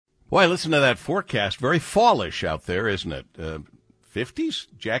Boy, listen to that forecast. Very fallish out there, isn't it? 50s?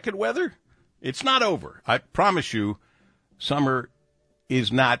 Jacket weather? It's not over. I promise you, summer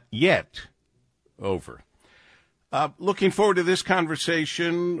is not yet over. Looking forward to this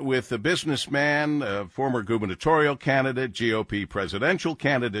conversation with a businessman, a former gubernatorial candidate, GOP presidential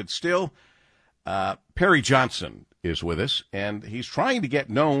candidate still. Perry Johnson is with us, and he's trying to get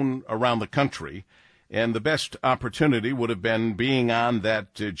known around the country. And the best opportunity would have been being on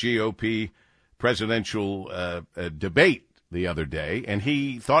that GOP presidential debate the other day. And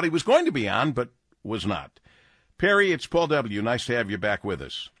he thought he was going to be on, but was not. Perry, it's Paul W. Nice to have you back with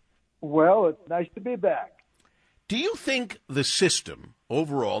us. Well, it's nice to be back. Do you think the system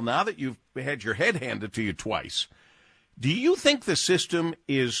overall, now that you've had your head handed to you twice, do you think the system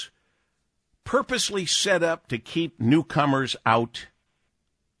is purposely set up to keep newcomers out?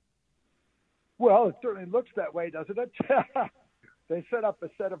 Well, it certainly looks that way, doesn't it? They set up a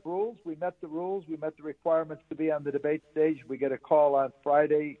set of rules. We met the rules. We met the requirements to be on the debate stage. We get a call on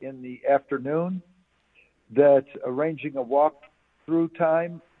Friday in the afternoon that's arranging a walk-through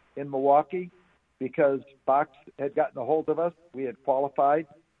time in Milwaukee because Fox had gotten a hold of us. We had qualified.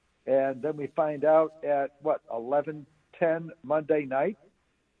 And then we find out at, 11:10 Monday night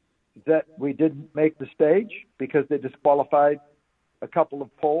that we didn't make the stage because they disqualified a couple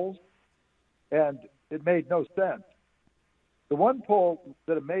of polls. And it made no sense. The one poll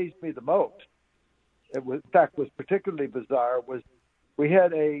that amazed me the most, in fact, was particularly bizarre, was we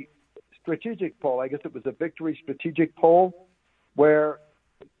had a strategic poll. I guess it was a victory strategic poll where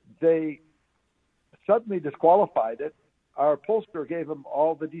they suddenly disqualified it. Our pollster gave them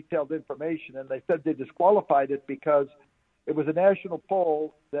all the detailed information, and they said they disqualified it because it was a national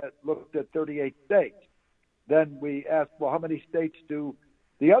poll that looked at 38 states. Then we asked, well, how many states do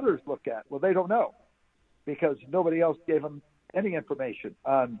the others look at? Well, they don't know because nobody else gave them any information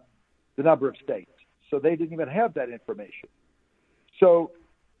on the number of states. So they didn't even have that information. So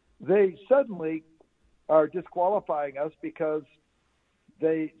they suddenly are disqualifying us because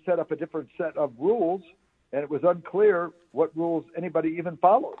they set up a different set of rules, and it was unclear what rules anybody even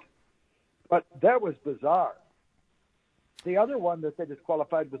followed. But that was bizarre. The other one that they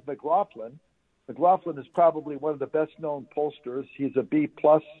disqualified was McLaughlin. McLaughlin is probably one of the best-known pollsters. He's a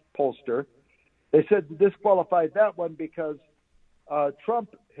B-plus pollster. They said they disqualified that one because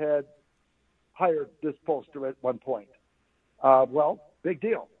Trump had hired this pollster at one point. Well, big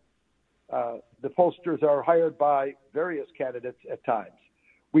deal. The pollsters are hired by various candidates at times.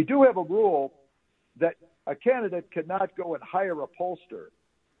 We do have a rule that a candidate cannot go and hire a pollster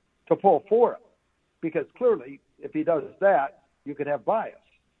to poll for him because clearly, if he does that, you can have bias.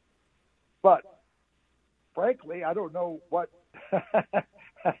 But frankly, I don't know what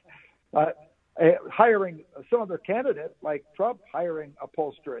hiring some other candidate like Trump hiring a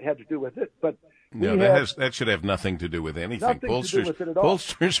pollster had to do with it. But no, that should have nothing to do with anything. Nothing to do with it at all.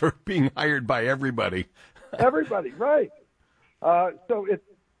 Pollsters are being hired by everybody. Everybody, right? So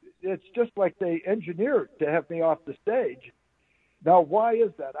it's just like they engineered to have me off the stage. Now, why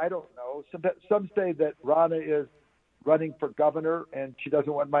is that? I don't know. Some say that Ronna is running for governor and she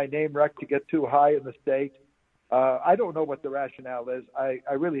doesn't want my name rec to get too high in the state. I don't know what the rationale is.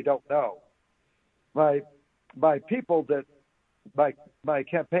 I really don't know. My people that my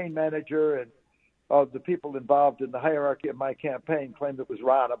campaign manager and the people involved in the hierarchy of my campaign claimed it was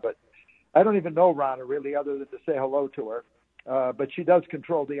Ronna, but I don't even know Ronna really other than to say hello to her. But she does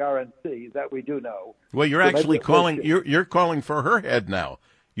control the RNC, that we do know. Well, you're actually calling. You're calling for her head now.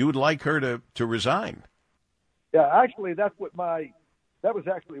 You would like her to resign. Yeah, actually, that was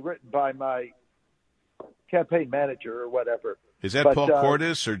actually written by my campaign manager or whatever. Is that Paul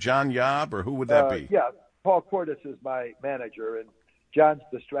Cordes or John Yob or who would that be? Yeah, Paul Cordes is my manager and John's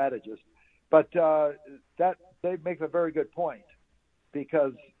the strategist. But that they make a very good point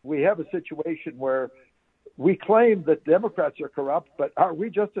because we have a situation where we claim that Democrats are corrupt, but are we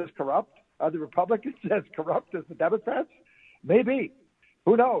just as corrupt? Are the Republicans as corrupt as the Democrats? Maybe.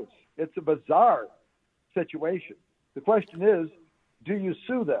 Who knows? It's a bizarre situation. The question is, do you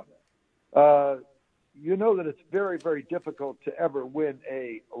sue them? You know that it's very, very difficult to ever win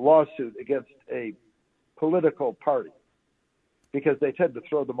a lawsuit against a political party because they tend to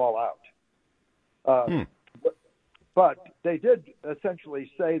throw them all out. But they did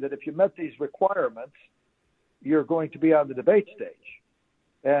essentially say that if you met these requirements, you're going to be on the debate stage.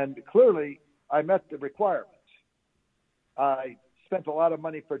 And clearly, I met the requirements. I spent a lot of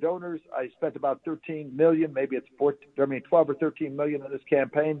money for donors. I spent about $13 million, maybe it's 12 or 13 million in this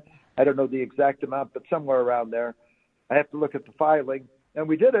campaign. I don't know the exact amount, but somewhere around there. I have to look at the filing. And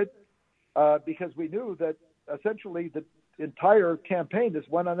we did it because we knew that essentially that entire campaign is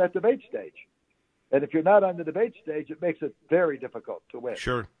won on that debate stage. And if you're not on the debate stage, it makes it very difficult to win.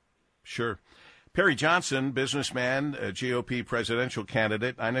 Sure. Perry Johnson, businessman, a GOP presidential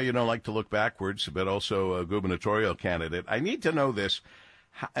candidate. I know you don't like to look backwards, but also a gubernatorial candidate. I need to know this.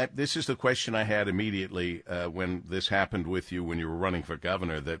 This is the question I had immediately when this happened with you when you were running for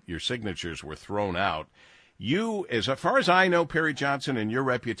governor, that your signatures were thrown out. You, as far as I know, Perry Johnson, and your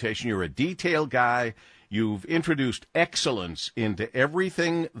reputation, you're a detail guy. You've introduced excellence into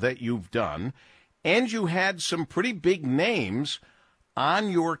everything that you've done, and you had some pretty big names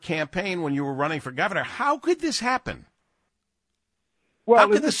on your campaign when you were running for governor. How could this happen? Well, how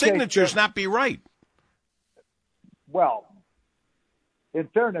could the signatures not be right? Well, in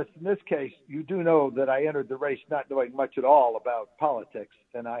fairness, in this case, you do know that I entered the race not knowing much at all about politics,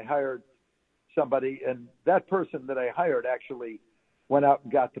 and I hired somebody, and that person that I hired actually went out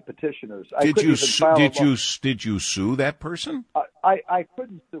and got the petitioners. Did you sue that person? I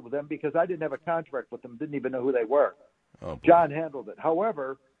couldn't sue them because I didn't have a contract with them, didn't even know who they were. Oh, John handled it.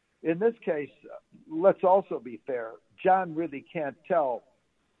 However, in this case, let's also be fair. John really can't tell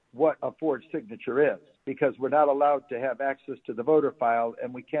what a forged signature is because we're not allowed to have access to the voter file,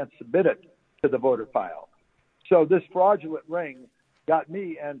 and we can't submit it to the voter file. So this fraudulent ring got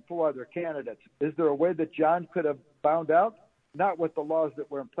me and 4 other candidates. Is there a way that John could have found out? Not with the laws that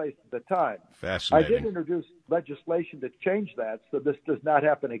were in place at the time. Fascinating. I did introduce legislation to change that so this does not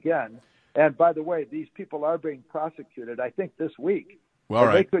happen again. And by the way, these people are being prosecuted, I think, this week. Well,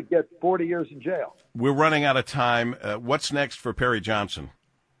 right. They could get 40 years in jail. We're running out of time. What's next for Perry Johnson?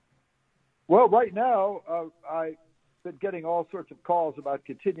 Well, right now, I've been getting all sorts of calls about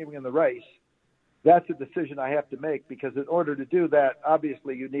continuing in the race. That's a decision I have to make because in order to do that,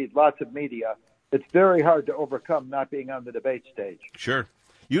 obviously you need lots of media. It's very hard to overcome not being on the debate stage. Sure.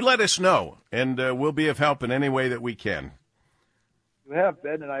 You let us know, and we'll be of help in any way that we can. You have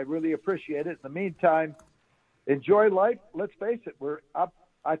been, and I really appreciate it. In the meantime, enjoy life. Let's face it, we're up.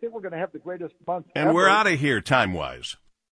 I think we're going to have the greatest month and ever. We're out of here time-wise.